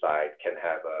processing side can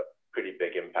have a pretty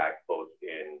big impact both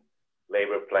in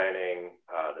labor planning,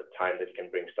 the time that you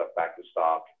can bring stuff back to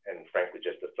stock, and frankly,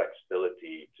 just the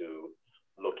flexibility to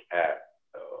look at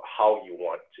how you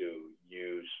want to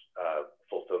use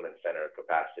fulfillment center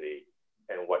capacity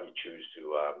and what you choose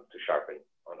to sharpen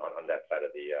on that side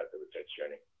of the returns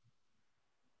journey.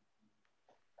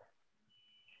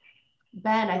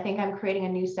 Ben, I think I'm creating a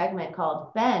new segment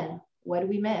called Ben, what do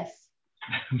we miss?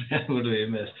 What do we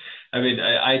miss? I mean,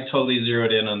 I totally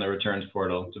zeroed in on the returns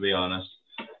portal, to be honest.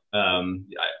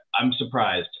 I'm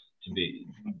surprised to be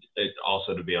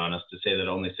honest, to say that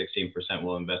only 16%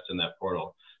 will invest in that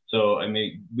portal. So, I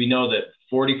mean, we know that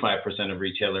 45% of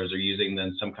retailers are using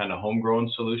then some kind of homegrown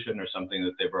solution or something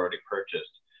that they've already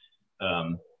purchased,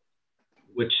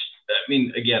 which, I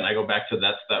mean, again, I go back to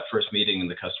that first meeting in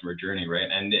the customer journey, right?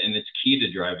 And it's key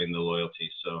to driving the loyalty.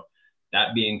 So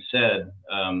that being said,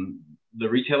 the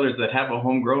retailers that have a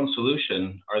homegrown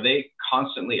solution, are they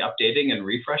constantly updating and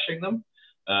refreshing them?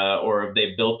 Or have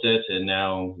they built it and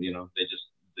now,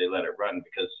 they let it run?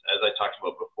 Because as I talked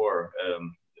about before,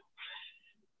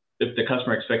 if the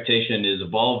customer expectation is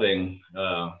evolving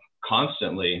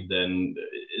constantly, then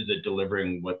is it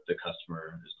delivering what the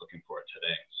customer is looking for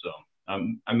today? So,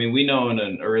 I mean, we know in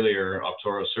an earlier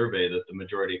Optoro survey that the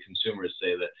majority of consumers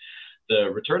say that the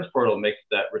returns portal makes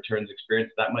that returns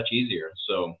experience that much easier.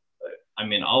 So, I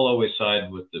mean, I'll always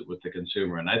side with the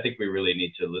consumer, and I think we really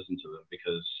need to listen to them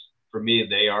because for me,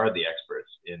 they are the experts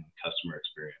in customer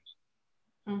experience.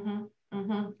 Mm-hmm,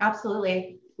 mm-hmm,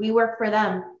 absolutely. We work for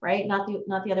them, right? Not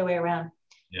the other way around.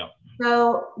 Yeah.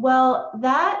 So, well,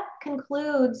 that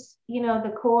concludes,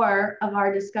 the core of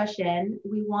our discussion.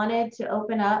 We wanted to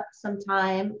open up some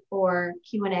time for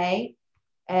Q&A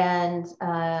and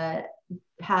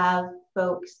have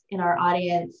folks in our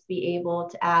audience be able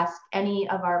to ask any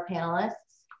of our panelists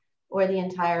or the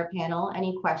entire panel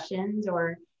any questions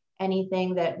or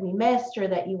anything that we missed or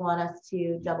that you want us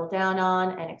to double down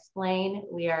on and explain.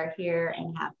 We are here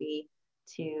and happy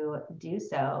to do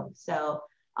so. So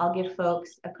I'll give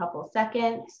folks a couple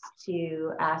seconds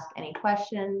to ask any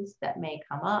questions that may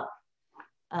come up.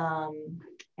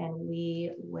 And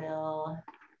we will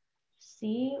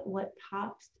see what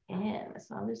pops in.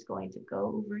 So I'm just going to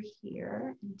go over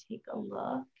here and take a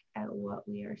look at what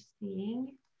we are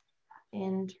seeing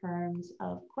in terms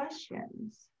of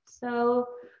questions. So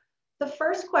the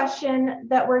first question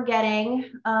that we're getting,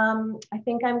 I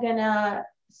think I'm gonna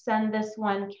send this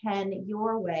one, Ken,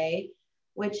 your way,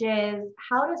 which is,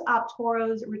 how does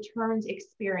Optoro's returns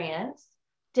experience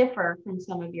differ from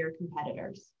some of your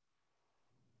competitors?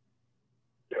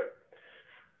 Sure.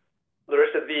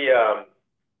 Larissa,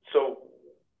 so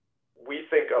we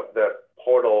think of the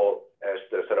portal as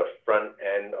the sort of front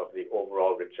end of the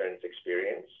overall returns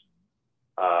experience.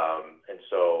 And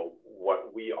so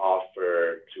what we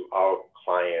offer to our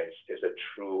clients is a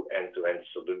true end-to-end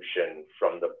solution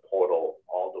from the portal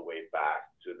all the way back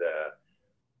to the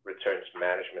returns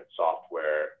management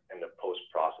software and the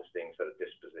post-processing sort of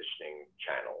dispositioning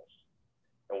channels.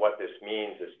 And what this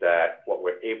means is that what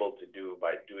we're able to do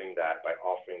by doing that, by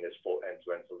offering this full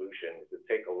end-to-end solution, is to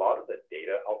take a lot of the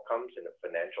data outcomes and the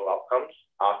financial outcomes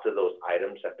after those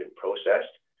items have been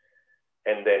processed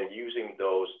and then using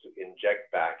those to inject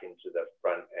back into the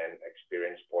front end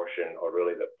experience portion, or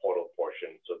really the portal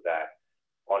portion, so that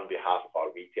on behalf of our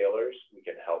retailers, we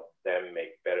can help them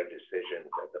make better decisions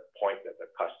at the point that the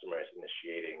customer is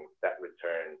initiating that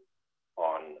return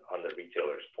on the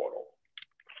retailer's portal.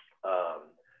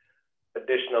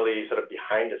 Additionally, sort of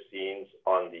behind the scenes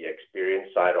on the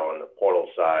experience side or on the portal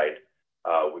side,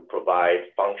 we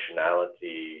provide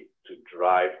functionality to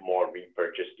drive more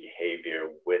repurchase behavior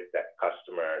with that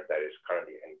customer that is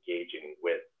currently engaging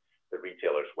with the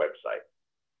retailer's website.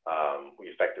 We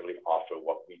effectively offer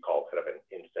what we call kind of an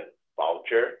instant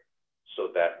voucher, so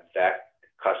that that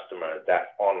customer,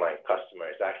 that online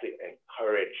customer, is actually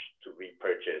encouraged to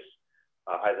repurchase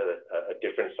either a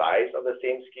different size of the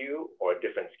same SKU or a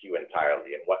different SKU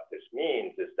entirely. And what this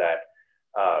means is that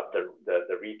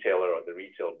the retailer or the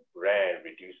retail brand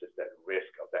reduces that risk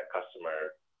of that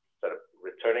customer sort of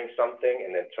returning something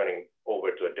and then turning over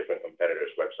to a different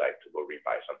competitor's website to go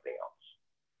rebuy something else.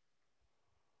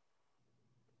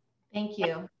 Thank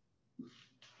you.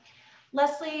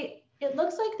 Leslie, it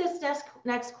looks like this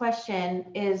next question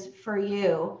is for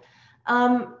you.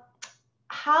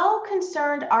 How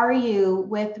concerned are you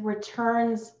with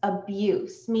returns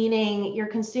abuse, meaning your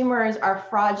consumers are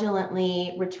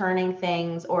fraudulently returning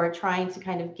things or trying to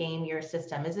kind of game your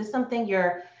system? Is this something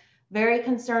you're very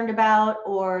concerned about,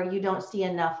 or you don't see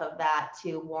enough of that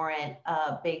to warrant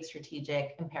a big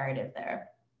strategic imperative there?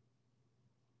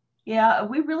 Yeah,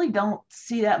 we really don't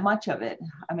see that much of it.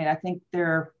 I mean, I think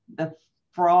the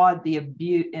fraud, the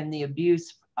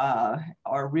abuse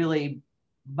are really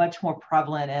much more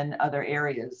prevalent in other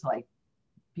areas, like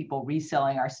people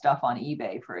reselling our stuff on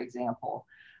eBay, for example.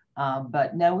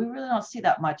 But no, we really don't see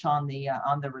that much on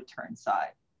the return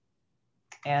side.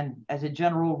 And as a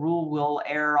general rule, we'll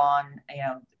err on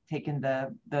taking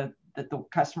the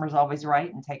customer's always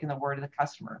right and taking the word of the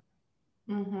customer.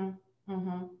 Mm-hmm.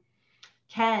 Mm-hmm.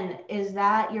 Ken, is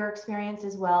that your experience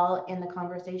as well in the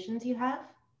conversations you have?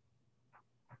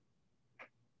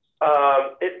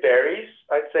 It varies,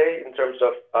 I'd say, in terms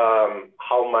of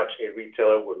how much a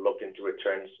retailer would look into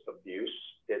returns abuse.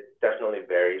 It definitely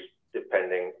varies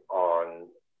depending on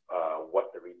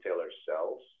what the retailer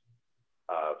sells.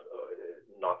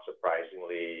 Not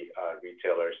surprisingly,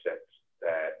 retailers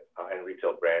and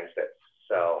retail brands that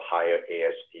sell higher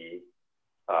ASP,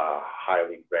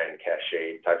 highly brand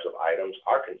cachet types of items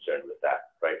are concerned with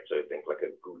that, right? So you think like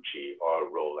a Gucci or a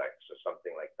Rolex or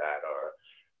something like that, or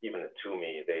even a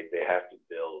Tumi, they have to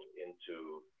build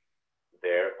into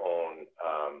their own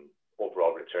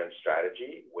overall return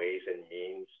strategy ways and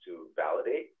means to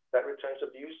validate that returns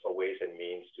abuse, or ways and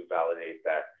means to validate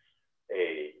that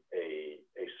a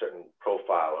certain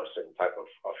profile or certain type of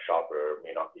shopper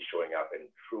may not be showing up and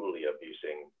truly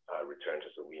abusing returns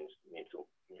as a means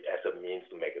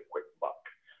to make a quick buck.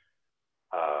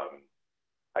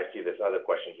 I see this other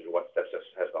question: what steps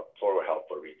has Optoro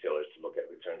helped for retailers to look at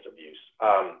returns abuse?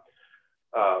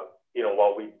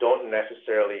 While we don't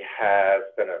necessarily have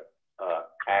kind of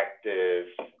active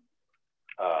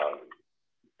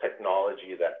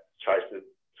technology that tries to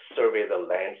survey the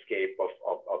landscape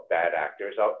of bad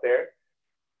actors out there,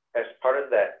 as part of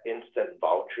that instant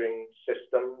vouchering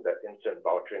system, that instant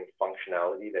vouchering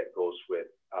functionality that goes with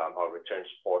our returns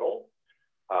portal,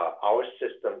 our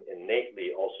system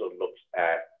innately also looks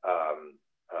at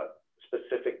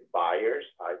specific buyers,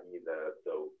 i.e. the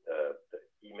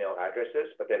email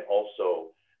addresses, but then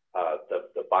also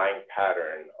the buying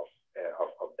pattern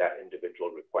of that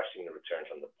individual requesting the returns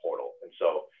on the portal. And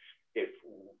so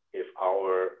if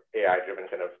our AI-driven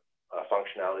kind of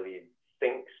functionality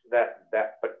thinks that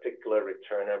that particular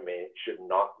returner should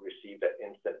not receive that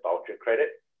instant voucher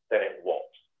credit, then it won't.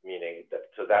 Meaning that,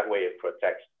 so that way it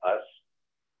protects us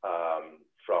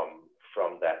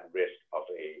from that risk of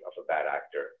a bad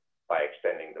actor by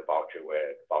extending the voucher where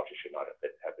the voucher should not have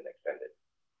been extended.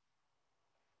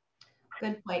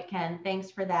 Good point, Ken.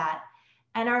 Thanks for that.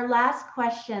 And our last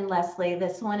question, Leslie,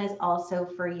 this one is also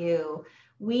for you.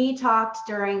 We talked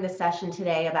during the session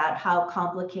today about how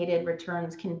complicated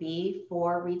returns can be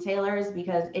for retailers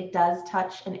because it does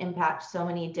touch and impact so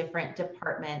many different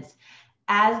departments.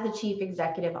 As the Chief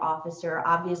Executive Officer,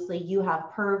 obviously you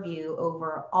have purview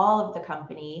over all of the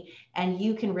company, and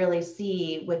you can really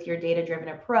see with your data-driven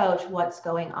approach what's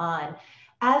going on.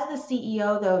 As the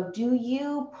CEO, though, do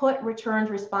you put returns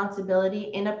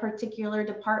responsibility in a particular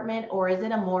department, or is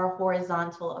it a more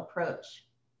horizontal approach?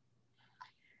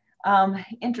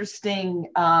 Interesting.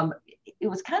 It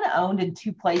was kind of owned in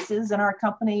two places in our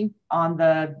company. On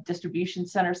the distribution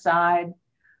center side,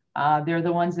 They're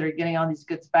the ones that are getting all these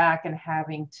goods back and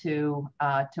having to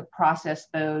process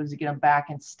those, get them back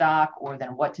in stock, or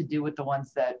then what to do with the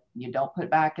ones that you don't put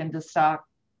back into stock.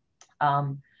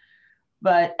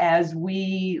 But as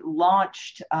we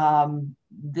launched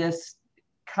this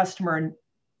customer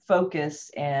focus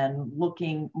and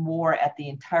looking more at the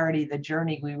entirety of the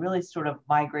journey, we really sort of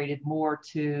migrated more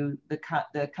to the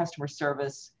customer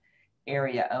service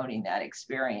area owning that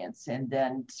experience. And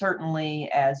then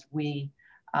certainly as we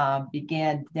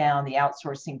began down the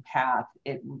outsourcing path,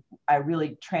 I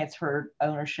really transferred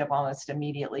ownership almost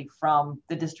immediately from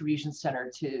the distribution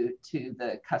center to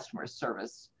the customer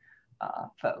service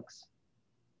folks.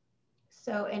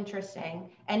 So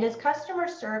interesting. And does customer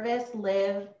service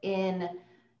live in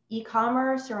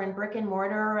e-commerce or in brick and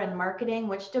mortar and marketing?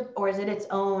 Or is it its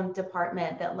own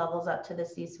department that levels up to the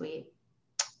C-suite?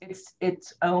 It's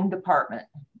its own department,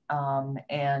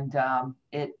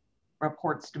 it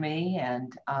reports to me,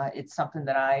 and it's something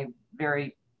that I'm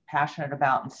very passionate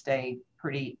about and stay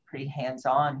pretty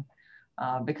hands-on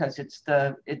because it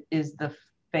is the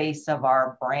face of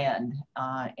our brand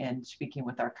and speaking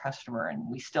with our customer. And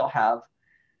we still have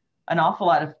an awful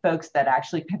lot of folks that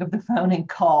actually pick up the phone and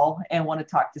call and want to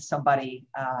talk to somebody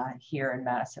here in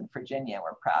Madison, Virginia.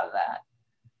 We're proud of that.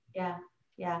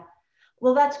 Yeah.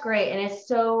 Well, that's great. And it's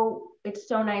so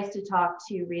nice to talk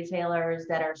to retailers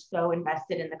that are so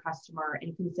invested in the customer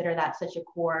and consider that such a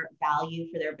core value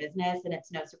for their business. And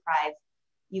it's no surprise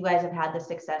you guys have had the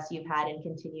success you've had and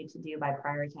continue to do by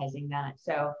prioritizing that.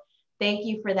 So thank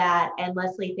you for that. And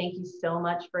Leslie, thank you so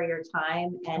much for your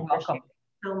time and for sharing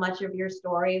so much of your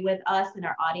story with us and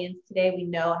our audience today. We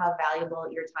know how valuable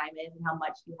your time is and how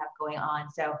much you have going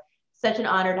on. So such an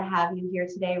honor to have you here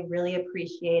today. Really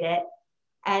appreciate it.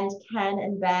 And Ken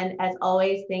and Ben, as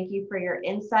always, thank you for your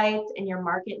insights and your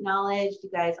market knowledge. You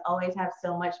guys always have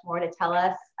so much more to tell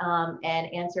us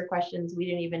and answer questions we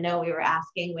didn't even know we were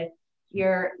asking with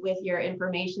your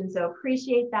information. So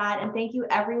appreciate that. And thank you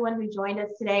everyone who joined us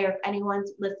today, or if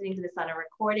anyone's listening to this on a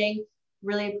recording,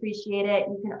 really appreciate it.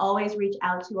 You can always reach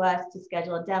out to us to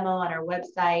schedule a demo on our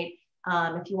website.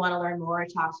 If you want to learn more,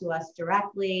 talk to us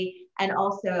directly. And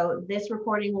also this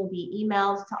recording will be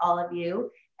emailed to all of you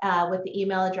with the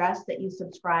email address that you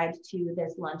subscribed to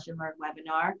this Lunch and Learn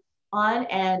webinar on,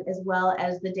 and as well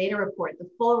as the data report, the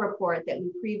full report that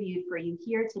we previewed for you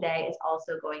here today is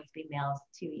also going to be mailed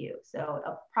to you. So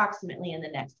approximately in the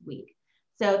next week.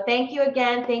 So thank you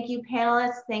again. Thank you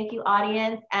panelists. Thank you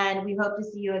audience. And we hope to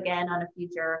see you again on a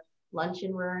future Lunch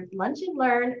and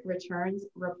Learn Returns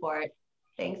Report.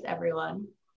 Thanks everyone.